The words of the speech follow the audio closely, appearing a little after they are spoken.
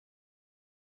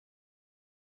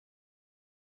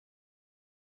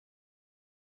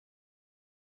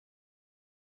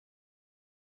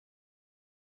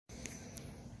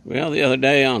Well, the other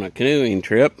day on a canoeing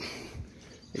trip,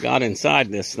 I got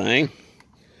inside this thing,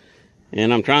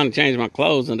 and I'm trying to change my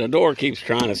clothes, and the door keeps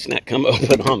trying to come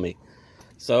open on me.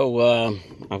 So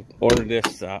I ordered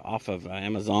this off of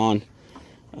Amazon.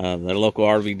 The local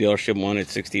RV dealership wanted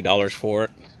 $60 for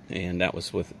it, and that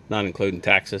was with not including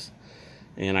taxes.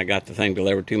 And I got the thing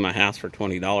delivered to my house for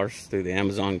 $20 through the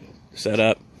Amazon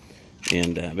setup.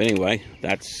 And but anyway,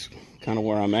 that's kind of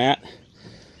where I'm at.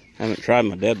 I haven't tried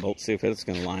my deadbolt to see if it's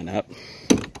going to line up.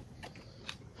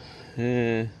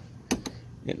 It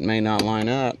may not line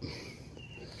up.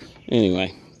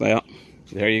 Anyway, well,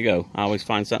 there you go. I always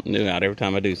find something new out every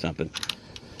time I do something.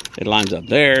 It lines up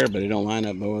there, but it don't line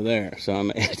up over there. So I'm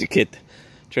going to have to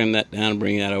trim that down and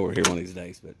bring that over here one of these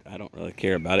days. But I don't really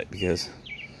care about it because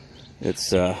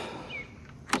it's, yeah.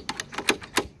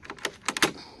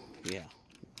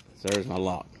 So there's my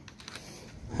lock.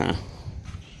 Huh.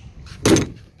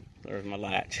 There's my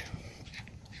latch.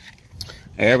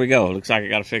 There we go. Looks like I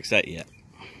got to fix that yet.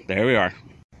 There we are.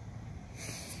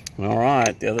 All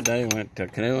right. The other day I went to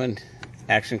canoeing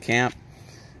action camp,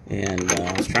 and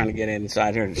I was trying to get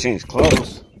inside here to change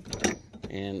clothes.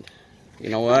 And you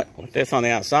know what? With this on the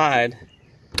outside,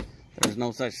 there's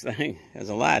no such thing as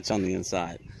a latch on the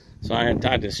inside. So I had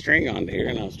tied this string onto here,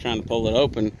 and I was trying to pull it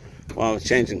open while I was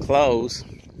changing clothes.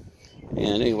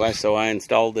 And anyway, so I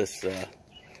installed this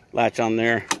latch on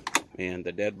there and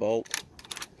the deadbolt,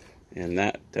 and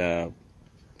that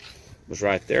was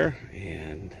right there,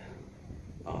 and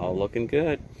all looking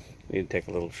good. Need to take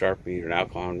a little Sharpie or an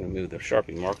alcohol and remove the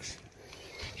Sharpie marks.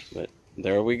 But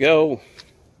there we go.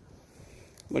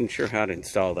 Wasn't sure how to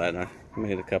install that. I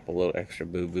made a couple little extra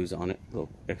boo-boos on it,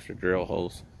 little extra drill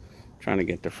holes, trying to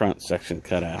get the front section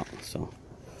cut out. So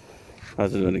I'll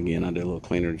do it again. I did a little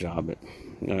cleaner job, but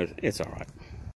you know, it's all right.